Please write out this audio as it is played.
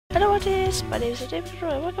Hello, what is? My name is David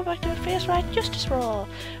Roy. Welcome back to the Wright Justice Roll.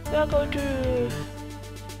 We are going to...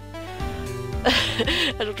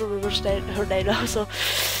 I don't remember her name now, so...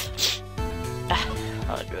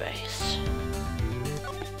 anyways.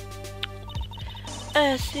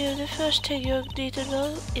 So the first thing you need to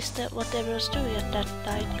know is that what Deborah was doing at that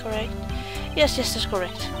night, correct? Yes, that's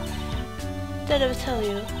correct. Then I will tell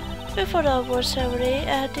you. Before the award ceremony,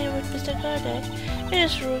 I had dinner with Mr. Gardner. In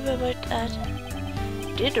his room, I went at...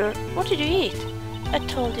 Dinner? What did you eat? I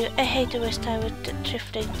told you, I hate to waste time with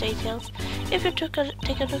drifting details. If you took a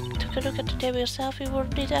look at the table yourself, you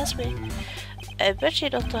wouldn't need to ask me. I bet you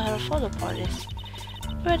don't know how to follow parties.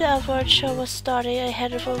 When the award show was starting, I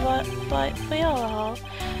headed for Viola Hall.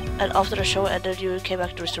 And after the show ended, you came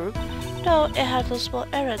back to his room? No, I had some small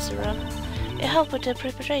errands around. I helped with the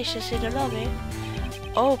preparations in the lobby.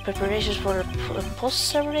 Oh, preparations for the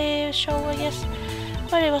post-ceremony show, I guess?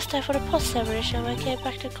 When it was time for the post-ceremony show, I came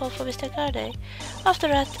back to call for Mr. Garde. After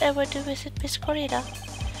that, I went to visit Miss Corina.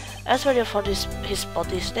 That's when you found his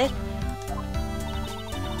body, isn't it?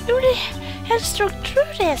 You really headstrong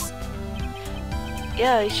through this!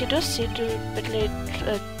 Yeah, she does seem to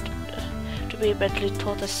be mentally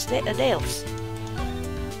taught as nails.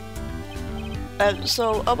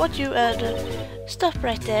 So, I want you and stop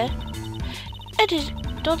right there. I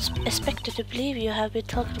don't expect you to believe you have been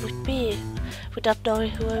talking with me without knowing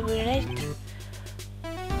who I relate.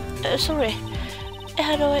 Sorry, I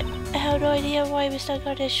have no idea why Mr.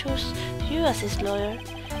 Garde chose you as his lawyer.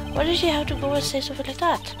 Why did you have to go and say something like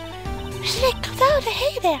that? Mr. Come down,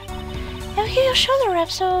 hey there! I'll give you a shoulder rub,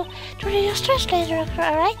 so do your stress later,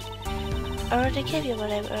 alright? I already gave you my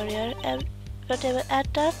name earlier, but they will add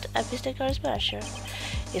that and Mr. Garde's manager.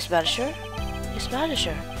 His manager? His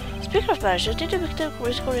manager? Speaking of manager, did you make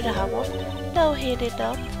the score in the Hamon? No, he did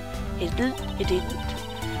not. He didn't.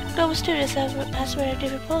 Global Studios has very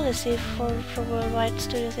different policy from worldwide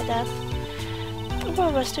studios in that.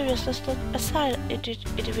 Worldwide Studios does not assign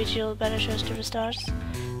individual managers to the stars.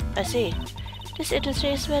 I see. This industry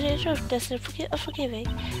is very ruthless and unforgiving.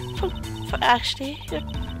 Actually,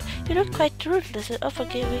 you're not quite ruthless and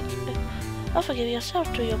unforgiving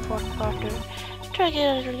yourself to your partner. Dragging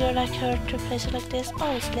a little girl like her to places like this,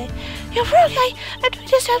 honestly. You're wrong, I'm doing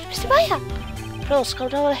this to help Mr. Maya. Please, come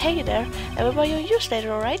down and hang there, and we'll buy you a use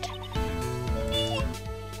later, alright?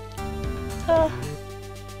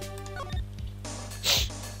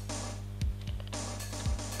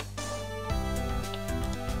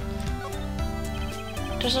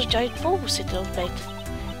 There's a giant bomb sitting on the plate.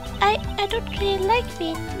 I don't really like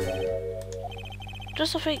meat. There's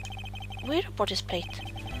something weird about this plate.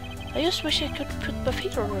 I just wish I could put my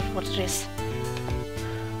finger on what it is.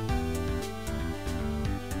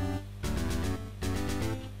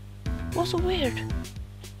 What's so weird?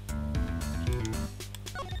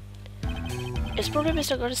 It's probably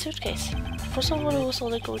Mr. Garde's suitcase. For someone who was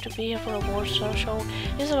only going to be here for a awards show,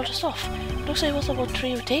 there's a lot of stuff. Looks like it was about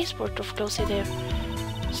 3 days worth of clothes in there.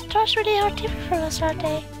 Stars really are different from us, aren't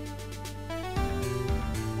they?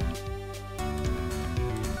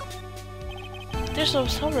 There's some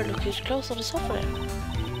summer-looking clothes on the sofa there.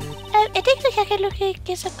 I think like I can look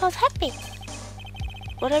at some called happy.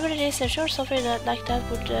 Whatever it is, I'm sure something like that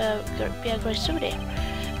would be a great souvenir.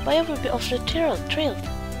 Maya would be absolutely thrilled.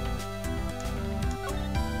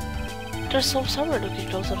 There's some summer-looking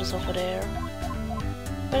clothes on the sofa there.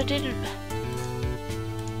 But I didn't...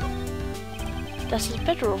 That's a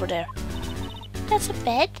bed over there. That's a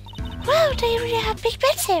bed? Wow, they really have big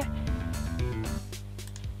beds here.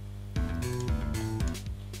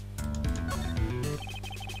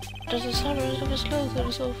 There's a summer-looking clothes on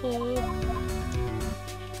the sofa.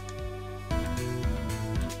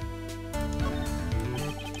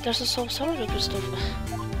 There's some summer-looking stuff.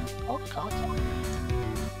 Oh god.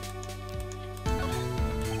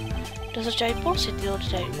 There's a giant ball sitting on the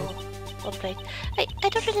table. On the plate. I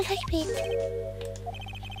don't really like meat.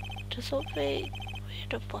 There's something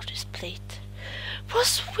weird about this plate.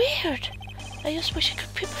 What's weird? I just wish I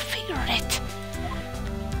could put my finger on it.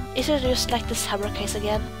 Is it just like the hammer case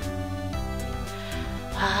again?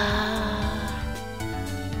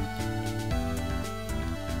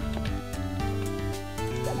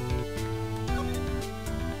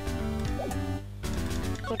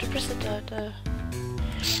 Go to present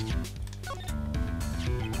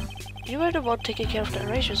You were the one taking care of the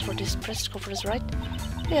arrangements for this press conference, right?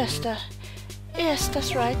 Yes,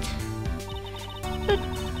 that's right. But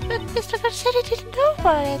Mr. God said he didn't know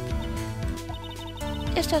about it.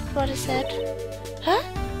 Is that what he said? Huh?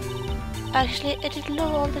 Actually, I didn't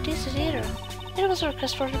know all the details either. It was a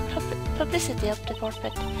request for the publicity of the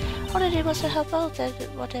department. All I did was to help out at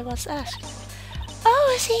what I was asked.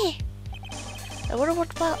 Oh, I see. I wonder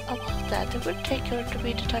what about that. It would take her to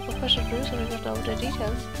be the type of person who really would know the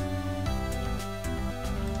details.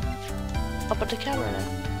 Up at the camera now.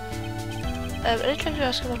 I didn't like to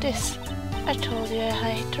ask about this. I told you I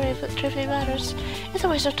hate trivial matters. It's a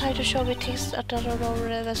waste of time to show me things that I don't know or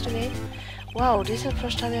investigate. Wow, this is the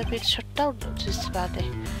first time I've been shut down this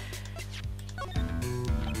badly.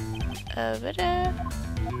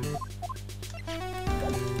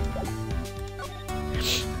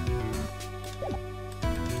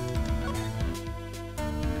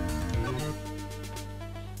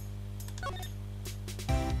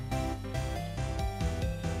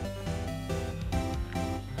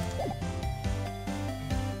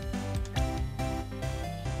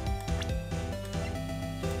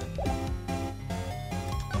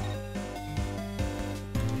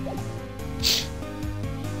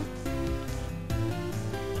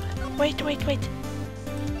 Wait.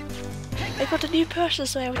 I got a new person,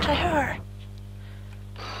 so I will try her.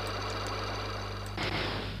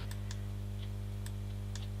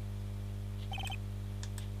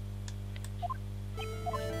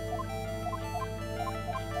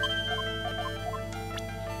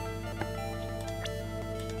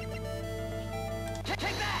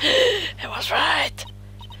 I was right.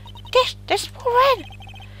 This woman.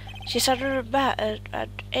 She's under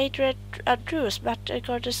Adrian Andrews, Matt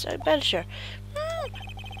Gordon's manager.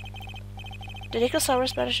 The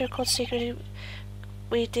Nicosaurus manager caught secretly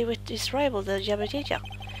waiting with his rival, the Yamadija.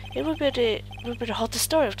 It would be the hottest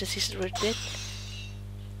story of the season, wouldn't it?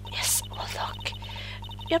 Yes, well look.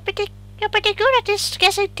 You're pretty good at this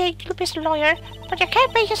guessing thing, you Mr. Lawyer, but you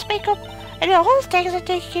can't make us make up. And the whole thing is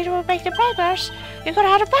thinking you will make the progress. You're gonna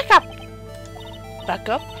have a backup.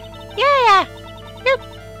 Backup? Yeah.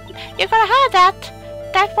 You're gonna have that.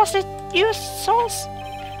 That was the news source.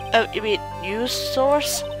 Oh, you mean news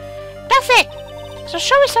source? That's it. So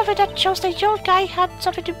show me something that shows the old guy had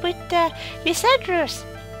something to do with Miss Andrews.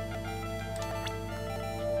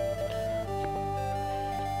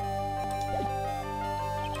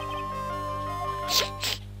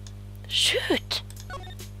 Shoot.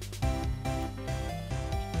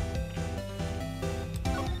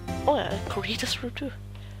 Oh yeah, Corita's through too.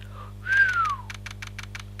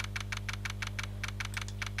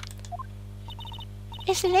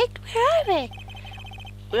 Mr. Lake, where are we?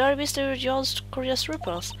 We are Mr. John's Korea's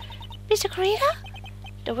Rupels. Mr. Korea?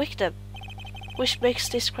 The victim. Which makes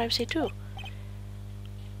this crime scene too.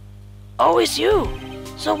 Oh, it's you!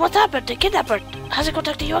 So what happened? The kidnapper? Has he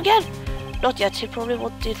contacted you again? Not yet. He probably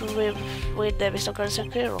won't deal with Mr.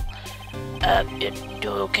 Garcero. You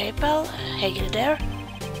doing okay, pal? Hanging in there?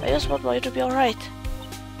 I just want you to be alright.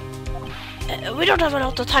 We don't have a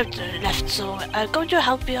lot of time left, so I'm going to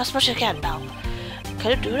help you as much as I can, pal.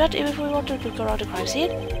 Can you do that even if we want to look around the crime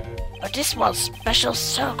scene? But this one's special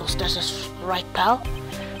circumstances, right, pal?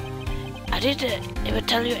 I didn't even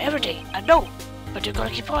tell you everything, I know, but you gotta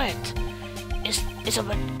keep quiet. Is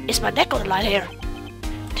my neck on the line here?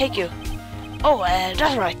 Thank you. Oh,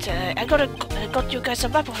 that's right. I got you guys a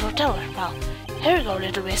map of the hotel, pal. Here you go,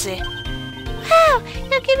 little missy. Wow,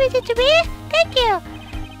 you're giving it to me? Thank you.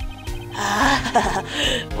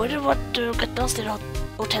 Wouldn't want to get lost in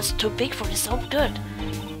hotels too big for this home good.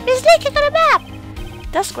 Miss Lake, you got a map!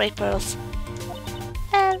 That's great, Pearls.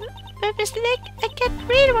 But Miss Lake, I can't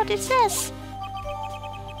read what it says.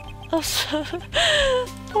 Oh,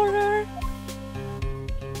 poor her.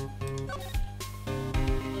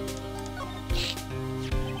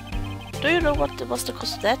 Do you know what was the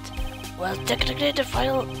cause of that? Well, technically the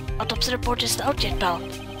final autopsy report isn't out yet, pal.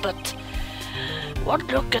 But one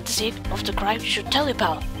look at the scene of the crime should tell you,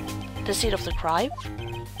 pal. The scene of the crime?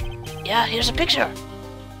 Yeah, here's a picture.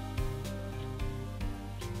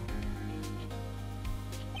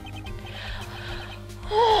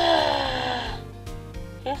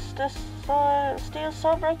 Is this steel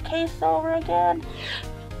silver case over again?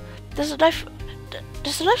 There's a knife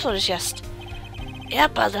on his chest. Yeah,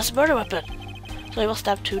 pal, that's a murder weapon. So he must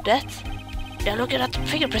have two deaths. Yeah, looking at the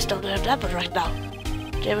fingerprints on the weapon right now.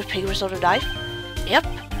 They have fingerprints on the knife? Yep.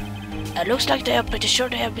 It looks like they are pretty sure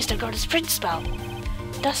they have Mr. Gordon's prints, pal.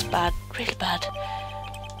 That's bad, really bad.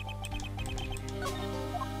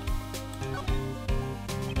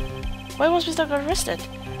 Why was Mr. Gordon arrested?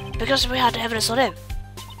 Because we had evidence on him.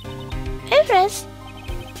 Evidence?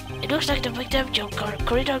 It looks like the victim, John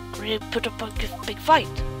Corrida, really put up a big fight.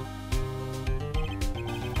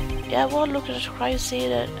 Yeah, one look at the crime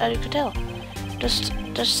scene and you can tell.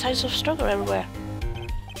 There's signs of struggle everywhere.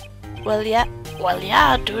 Well, yeah,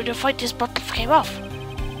 during the fight this bottle came off.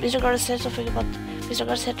 Mr. Gordon said something about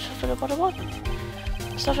a bottle.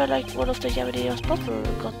 Something like one of the Yamadi's bottle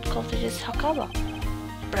got caught in his hakama.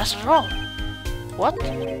 but that's not all. What?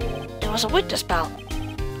 There was a witness, pal.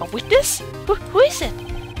 A witness? Who is it?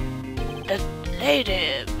 That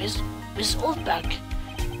lady, Miss Oldback.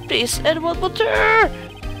 Please, anyone but her!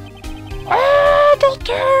 Ah, not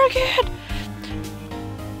her again!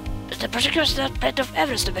 The prosecutors had plenty of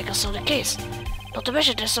evidence to make us on the case. Not to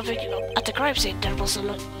mention there's something at the crime scene that was a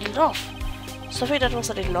little off. Something that was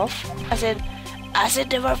a little off? As in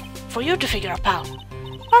they were for you to figure out, pal.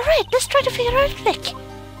 Alright, let's try to figure out Nick.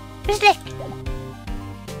 Where's Nick?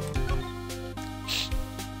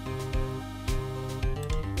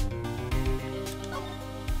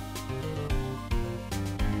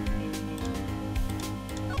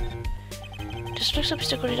 This looks like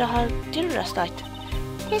Mr. Corina had dinner last night.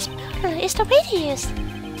 Yes, it's delicious.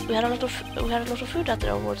 We had a lot of food at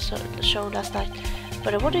the awards show last night.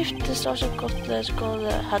 But I wonder if the stars had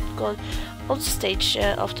gone on stage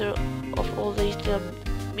after all the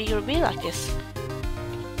meager meal like this.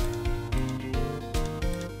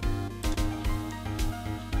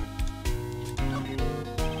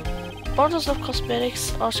 Bottles of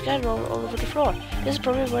cosmetics are scattered all over the floor. This is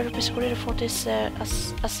probably where Mr. Corina thought this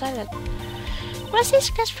asylum. Where's this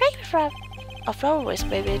glass fragrance from? A flower waste,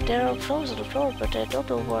 maybe. There are flowers on the floor, but I don't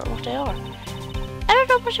know what they are. I don't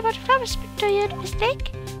know much about the flowers, do you, Miss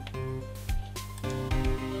Nick?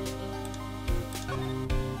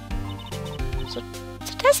 So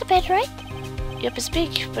that's a bed, right? Yep, it's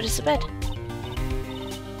big, but it's a bed.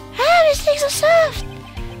 Ah, these things are soft!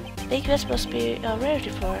 I think this must be a rarity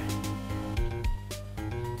for her.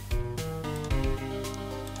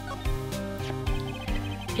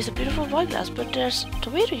 It's a beautiful wine glass, but there's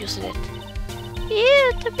tomato juice in it.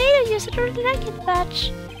 Ew, tomato juice, I don't like it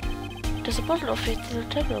much. There's a bottle of it in the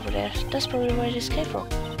table over there. That's probably where this came from.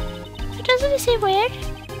 But doesn't it seem weird?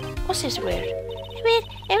 What's this weird? I mean,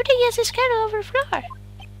 everything else is scattered all over the floor.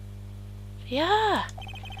 Yeah,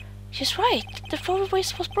 she's right. The floor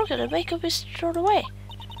waste was broken and makeup is thrown away.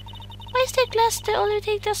 Why is that glass the only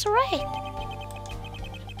thing that's right?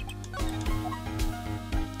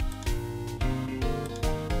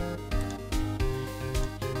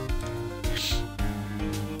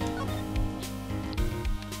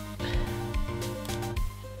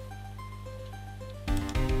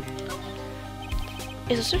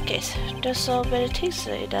 It's a suitcase. There's so many things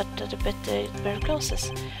in that the better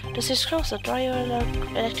closes. There's his clothes, a dryer, an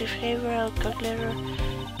electric shaver, a calculator.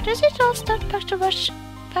 Does it all start back to match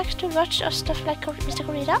us stuff like Mr.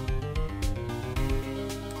 Corina?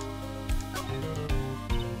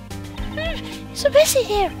 It's so messy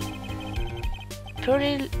here.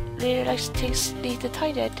 Purely really likes things neat and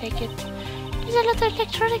tidy, I take it. There's a lot of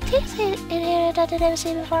electronic things in here that I've never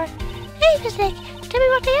seen before. Hey, Miss Nick, tell me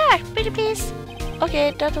what they are, pretty please.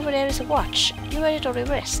 Okay, that over there is a watch. You wear it on your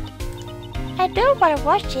wrist. I know what a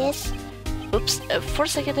watch is. Oops, for a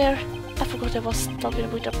second there, I forgot I was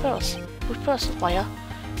talking with the pearls. With pearls, Maya.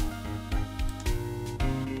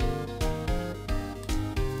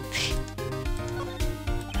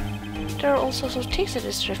 There are all sorts of things in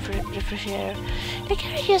this refrigerator. The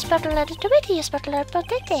carrot use bottle and the tomato use bottle are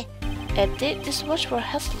both empty. Empty is much more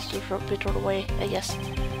hassle to be thrown away, I guess.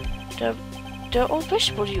 They're all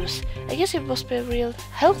vegetable use. I guess it must be a real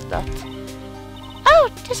health nut. Oh,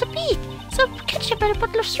 there's a beet! Some ketchup and a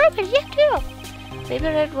bottle of strawberry, yeah, too! Maybe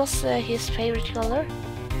red was his favorite color.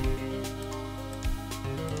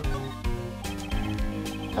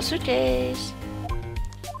 A suitcase!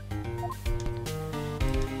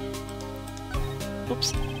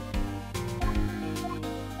 Oops.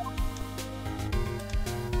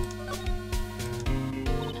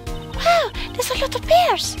 Wow, there's a lot of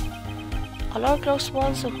bears! Alarm clocks,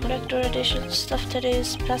 ones, and collector editions, stuffed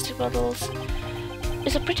teddies, plastic bottles.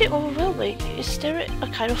 It's a pretty overwhelming. Is there a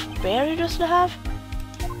kind of bear he doesn't have?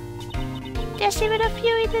 There's even a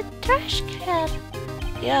few in the trash can.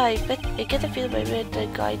 Yeah, I get the feeling maybe the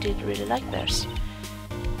guy didn't really like bears.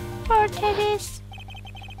 Poor teddies.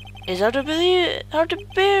 Is that the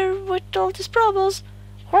bear with all these problems?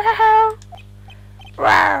 Wow!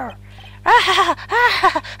 Wow!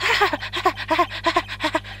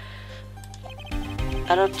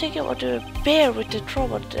 I don't think I want to bear with the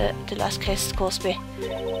trauma the last case caused me.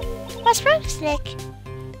 What's wrong, Nick?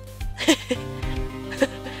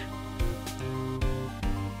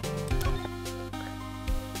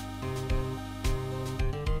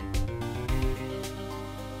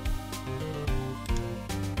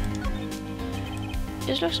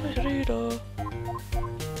 It looks like Rita.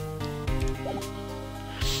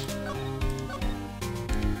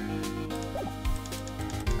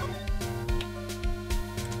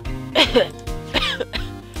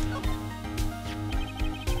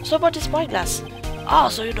 So about this spyglass. Ah,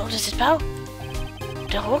 so you noticed it, pal?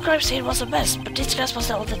 The whole crime scene was a mess, but this glass was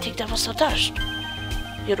the only thing that was untouched.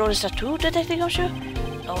 You noticed that too, Detective Gumshoe?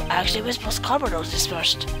 No, actually, Miss Carver noticed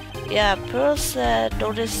first. Yeah, Pearls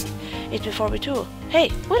noticed it before me too.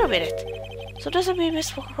 Hey, wait a minute. So does it mean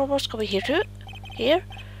Miss Carver's coming here too? Here?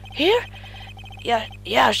 Here?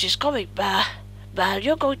 Yeah, she's coming, man,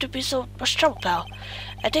 you're going to be so much trouble, pal.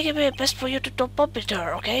 I think it would be best for you to don't bump into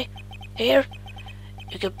her, okay? Here?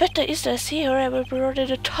 You can bet that instant I see her, I will be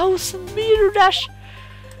running a 1,000-meter dash.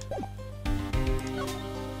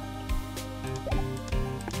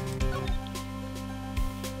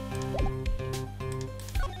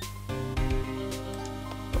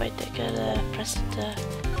 Wait, I gotta press the...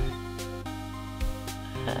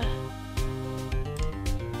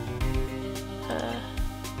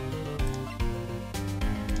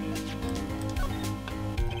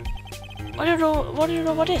 What do you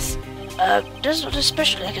know about this? There's nothing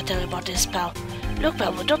special I can tell you about this, pal. Look,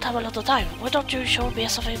 pal, we don't have a lot of time. Why don't you show me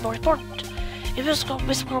something more important? If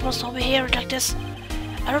Miss Corbin saw me here like this,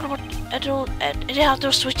 I don't know what... and they have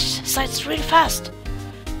to switch sides really fast.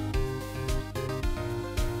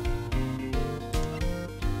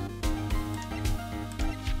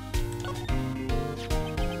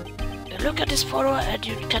 You look at this photo and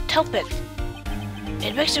you can't help it.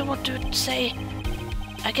 It makes you want to say,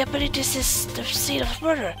 I can't believe this is the scene of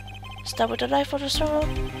murder. Stabbed with a knife on the stroll.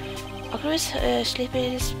 Uncle is sleeping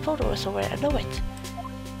in his photo somewhere, I know it.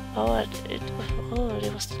 Oh,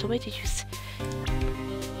 it was the tomato juice.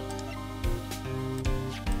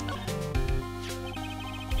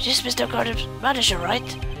 She's Mr. Gardner's manager,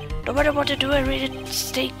 right? No matter what I do, I really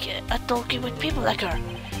stink at talking with people like her.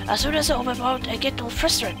 As soon as I open my mouth, I get all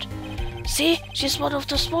frustrated. See, she's one of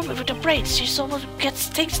those women with the brains. She's someone who gets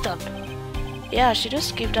things done. Yeah, she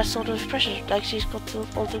does give that sort of impression, like she's got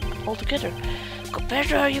all together. Compared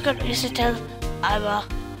to her, you can easily tell I'm a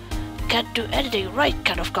can't do anything right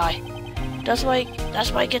kind of guy. That's why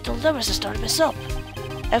I get all nervous and start to mess up.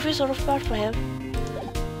 I feel sort of bad for him.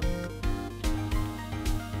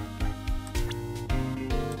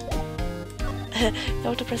 I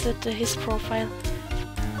want to present his profile.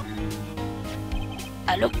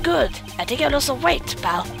 I look good. I think I lost some weight,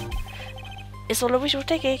 pal. It's all a wishful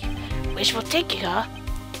thinking. Wishful thinking, huh?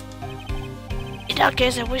 In that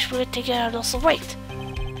case, I wishful thinking I lost some weight.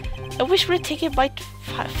 I wishful thinking might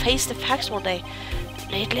face the facts one day.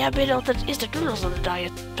 Lately, I've been on the instant noodles on the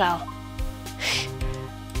diet, pal.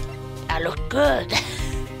 I look good.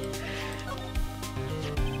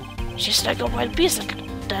 She's like a wild beast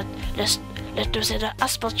that let us in the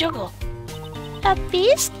asphalt jungle. A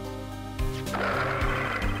beast?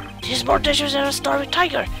 She's more dangerous than a starving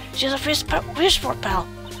tiger. She's a fish sport, pal.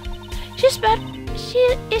 She's bad.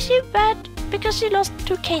 Is she bad because she lost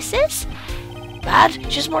 2 cases?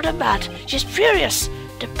 Bad? She's more than bad. She's furious.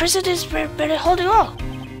 The prison is barely holding on.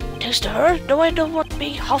 Thanks to her, now I know what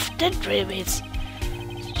being half dead really means.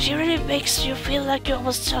 She really makes you feel like you're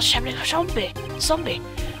almost a shambling zombie.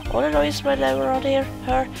 All I know is when I'm around here,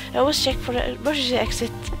 I always check for the emergency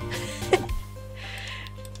exit.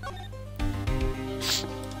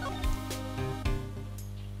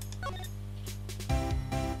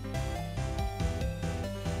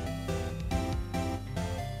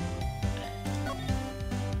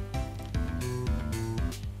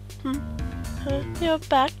 You're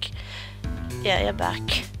back. Yeah, you're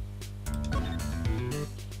back.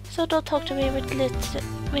 So don't talk to me with the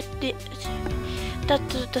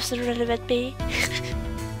that doesn't relevant me.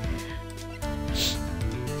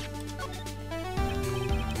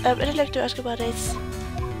 I'd like to ask about this.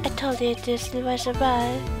 I told you this was a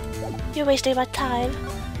bad. You're wasting my time.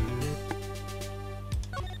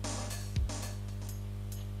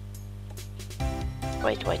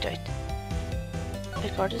 Wait. The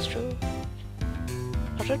card is true.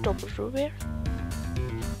 Are there double true here?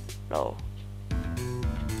 No.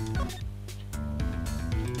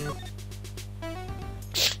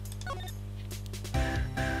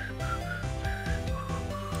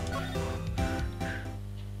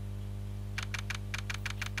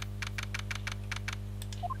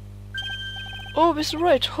 Oh, Mr.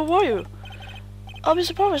 Wright, how are you? Oh,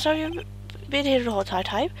 Mr. Promise, have you been here the whole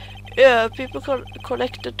time? Yeah, people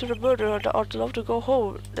connected to the murder aren't allowed to go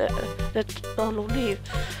home. Let alone leave.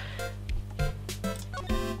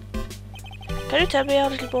 Can you tell me a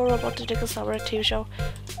little more about the Nickel Samurai TV show?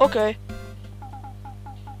 Okay.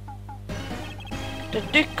 The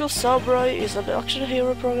Nickel Samurai is an action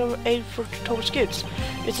hero program aimed towards kids.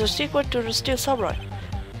 It's a sequel to the Steel Samurai.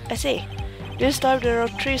 I see. This time there are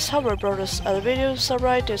 3 samurai brothers: Aluminium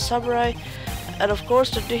Samurai, the Samurai, and of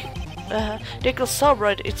course the Nickel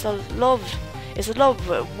Samurai. It's a love.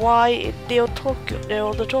 Why in Neo Tokyo?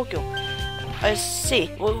 I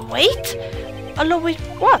see. Wait? Alone with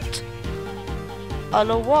what?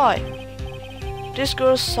 Alone why? This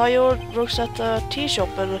girl Sayo works at the tea shop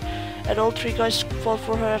and all three guys fall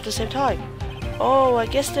for her at the same time. Oh, I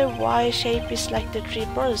guess the Y shape is like the three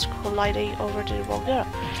brothers colliding over the wrong girl.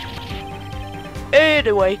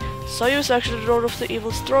 Anyway, Sayo's actually the role of the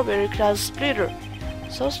evil strawberry class leader.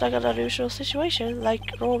 Sounds like an unusual situation,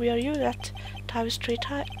 like Romeo and Juliet times three.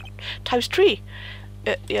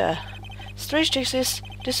 Yeah. Strange thing is,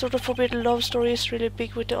 this sort of forbidden love story is really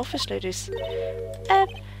big with the office ladies.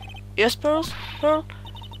 Yes, Pearl?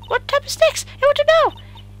 What happens next? I want to know.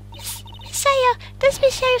 Miss Saya, does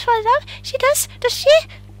Miss Saya fall in love? She does she?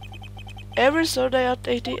 Every Sunday at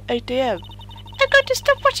 8 AM. I'm going to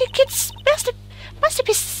stop watching kids'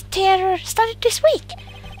 masterpiece theater started this week.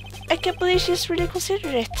 I can't believe she's really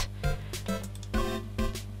considered it.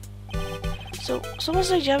 So what's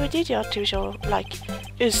the Yummy Ninja TV show like?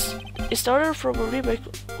 It started from a remake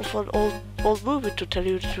of an old movie, to tell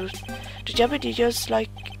you the truth. The Yummy Ninja is like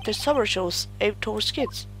the summer shows aimed towards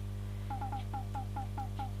kids.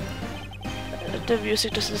 The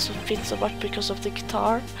music doesn't fit so much because of the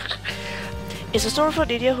guitar. It's a story of a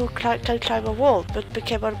ninja who can climb a wall but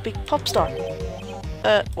became a big pop star.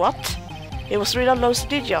 What? He was really a lousy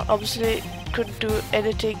ninja, obviously couldn't do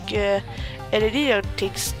anything, any ninja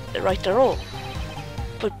things right at all.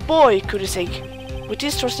 But boy, could he sing! With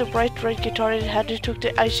his trusty bright red guitar in hand, he took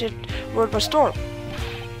the ancient world by storm.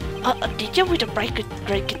 A ninja with a bright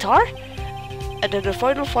red guitar? And then the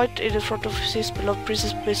final fight in the front of his beloved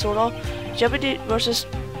Princess Misora, Yamini versus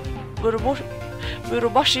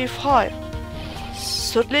Muromashi 5.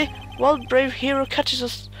 Suddenly, one brave hero catches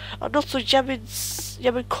a not so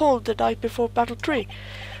Yamin cold the night before Battle 3.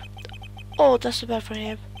 Oh, that's so bad for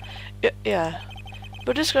him. Yeah.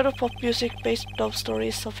 But this kind of pop music based love story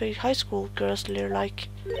is something high school girls learn like.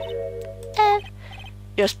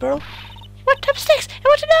 Yes, Pearl? What happens next? I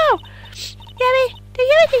want to know! Yummy, the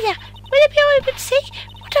Yummy Ninja! Will it be all been sick?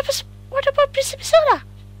 What about Princess Misora?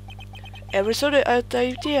 Every Sunday at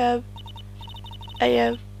 8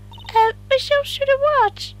 AM. Which show should I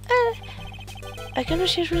watch? I can't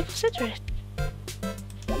she's really considerate.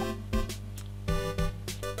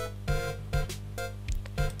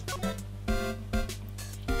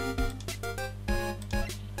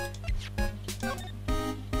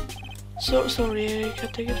 So sorry, I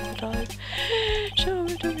can't take it all the time. Show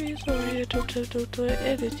me to me, sorry, I don't do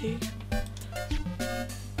anything.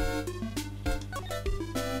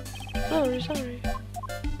 Sorry.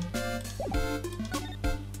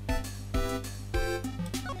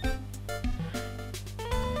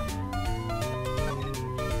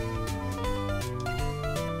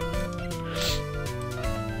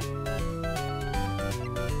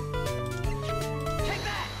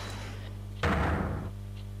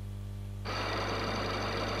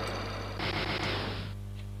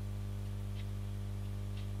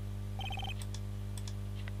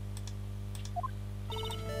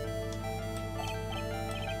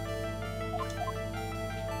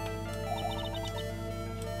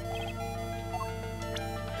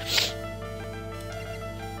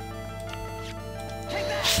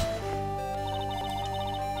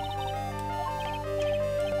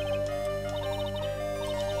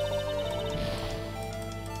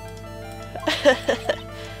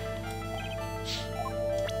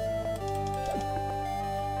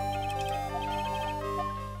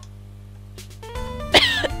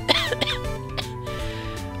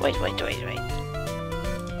 Wait.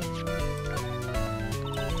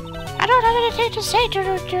 I don't have anything to say to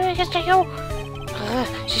her against you.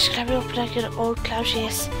 She's climbing up like an old clown she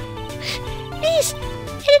is. Please,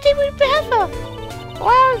 anything will be helpful.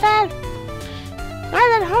 Well then, how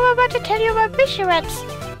am I about to tell you about measurements?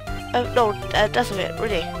 No, that's it,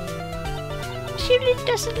 really. She really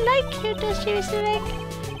doesn't like you, does she, Mr.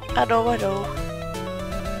 Rick? I know.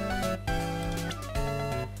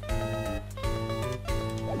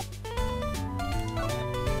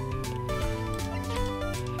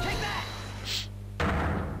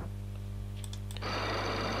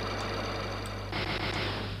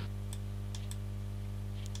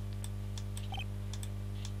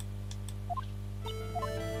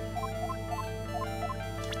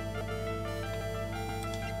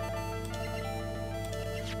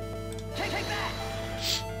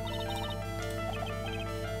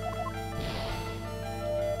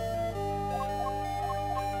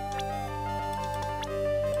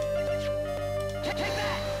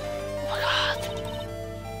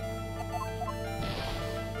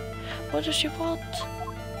 What does she want?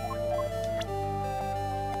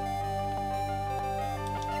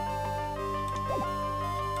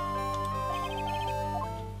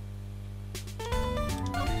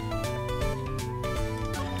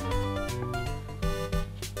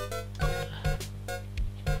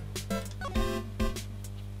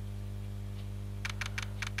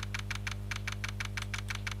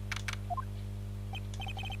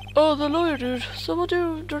 Oh, the lawyer dude. Someone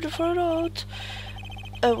do to find out.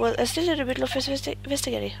 Well, I'm still in the middle of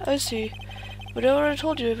investigating. I see. But I already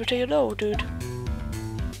told you everything you know, dude.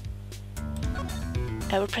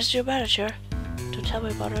 I will press your manager. Don't tell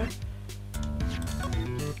me about her.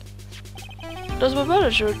 That's my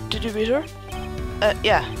manager. Did you meet her?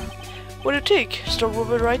 Yeah. What do you think, strong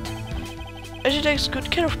woman, right? And she takes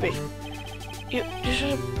good care of me.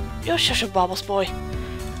 You're such a mama's boy.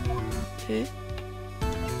 Eh?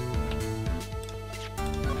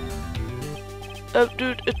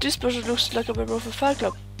 Dude, this person looks like a member of a fan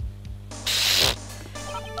club.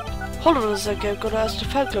 Hold on a second, I'm gonna ask the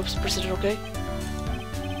fan club's president, okay?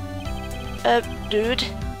 Dude,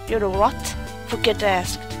 you know what? Forget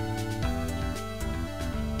asked.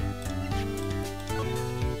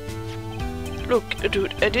 Look,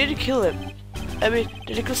 dude, I didn't kill him. I mean,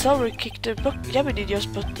 the little Sauri kicked the Yummy Ninja's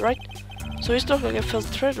butt, right? So it's not like I felt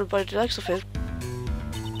threatened by the likes of him.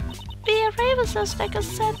 Be a raven sounds like a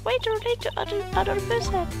sad way to relate to other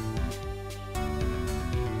person.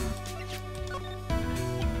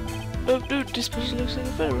 Dude, this person looks like a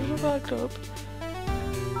member of a fan club.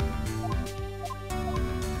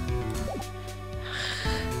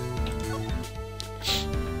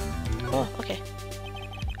 Oh, okay.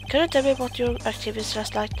 Can you tell me about your activities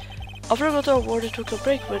last night? After I got on board, I took a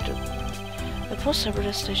break with the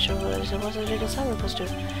post-summer station where there was a little summer costume.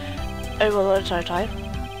 I was all the entire time.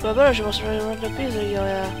 My manager was running around the pizza,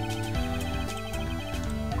 yeah.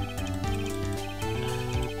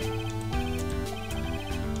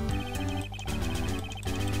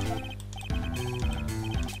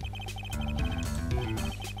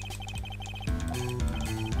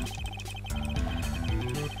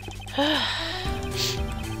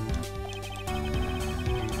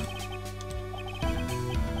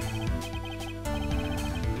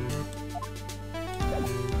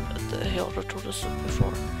 He already told us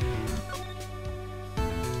before.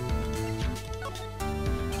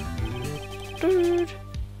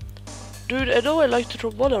 Dude, I know I like to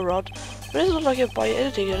throw money around, but it's not like I buy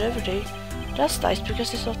anything and everything. That's nice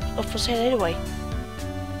because it's not up for sale anyway.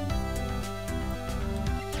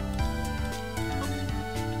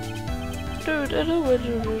 Dude, I know I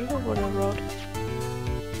do throw money around.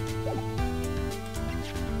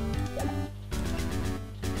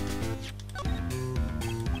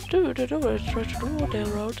 Dude, I know I try to throw money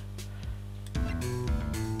around.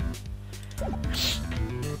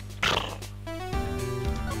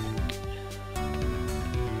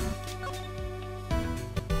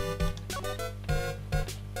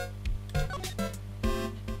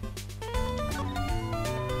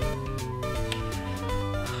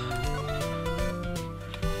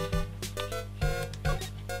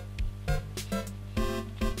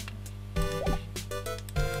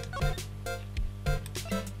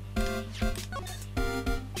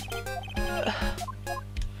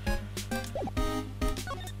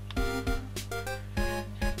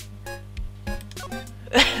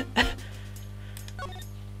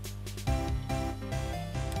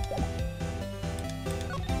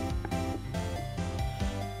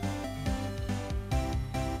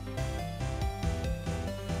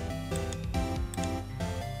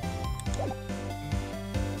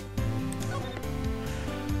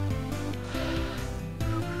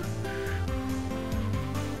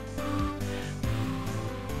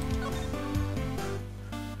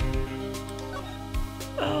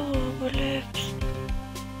 Oh, my lips.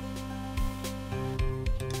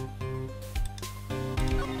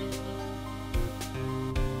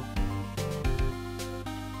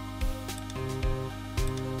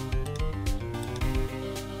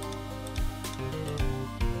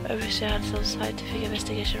 I wish I had some scientific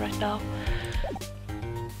investigation right now.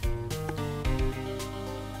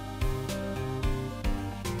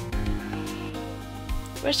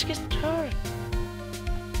 Where's the guitar?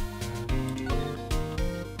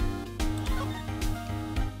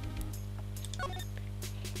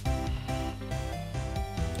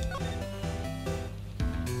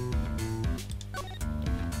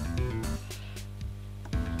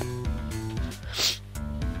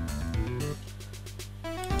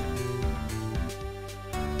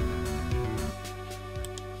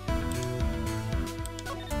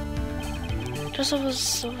 Just over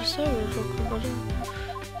server.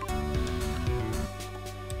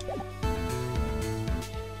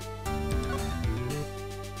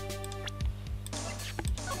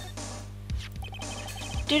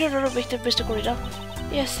 Did you know the victim, Mr. Gorilla?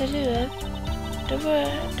 Yes, I do.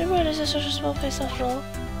 The world is such a small place after all.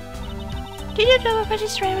 Did you know about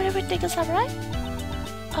this raven everything is alright?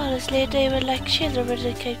 Honestly, they were like children when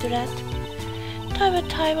it came to that. Time and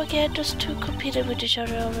time again, those two competed with each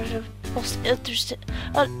other over the most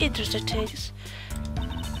uninteresting things.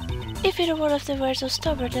 If either one of them were so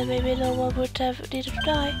stubborn, then maybe no one would have needed to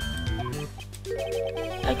die.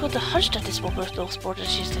 I got the hunch that this woman knows more than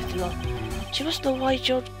she's letting on. She must know why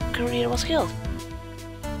John Career was killed.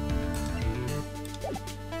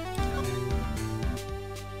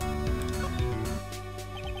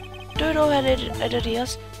 Do you know any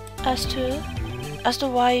ideas as to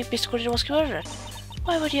why Mr. Career was murdered?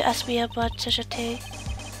 Why would you ask me about such a thing?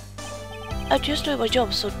 I'm just doing my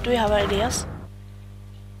job, so do you have ideas?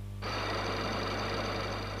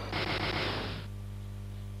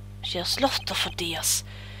 She has lots of ideas.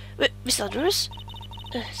 Miss Andrews?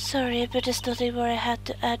 Sorry, but there's nothing more I had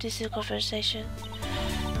to add to this conversation.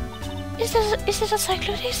 Is this a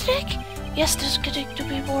cyclone Easter egg? Yes, there's getting to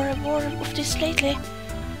be more and more of this lately.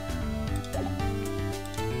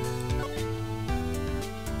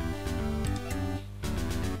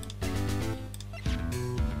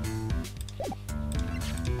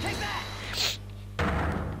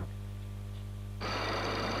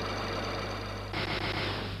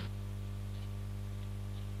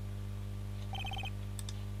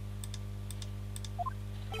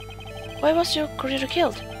 Why was your courier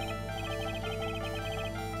killed?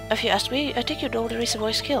 If you ask me, I think you know the reason why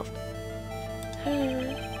he's killed.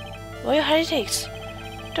 Why you hiding things?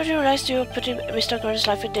 Don't you realize you're putting Mr. Gordon's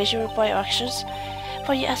life in danger by your actions?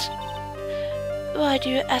 Why do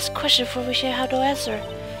you ask questions for which I have no answer?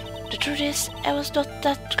 The truth is, I was not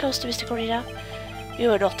that close to Mr. Corina. You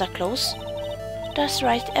were not that close. That's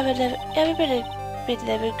right, I've been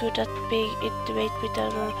never good at being intimate with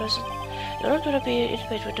another person. You're not gonna be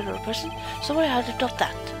intimate with another person, so why have you done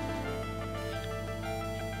that?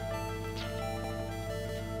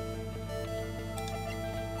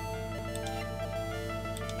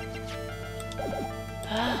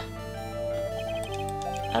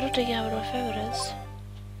 I don't think I have enough evidence.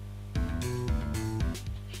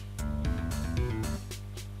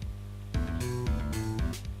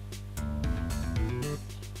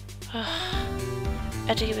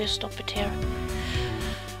 I think we'll stop it here.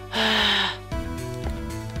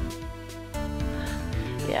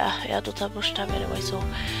 Yeah, I don't have much time anyway, so...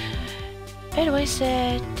 Anyways,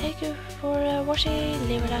 thank you for watching.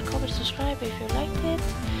 Leave a like, comment, subscribe if you liked it.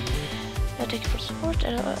 Thank you for the support,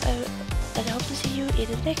 and I hope to see you in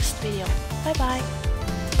the next video. Bye bye!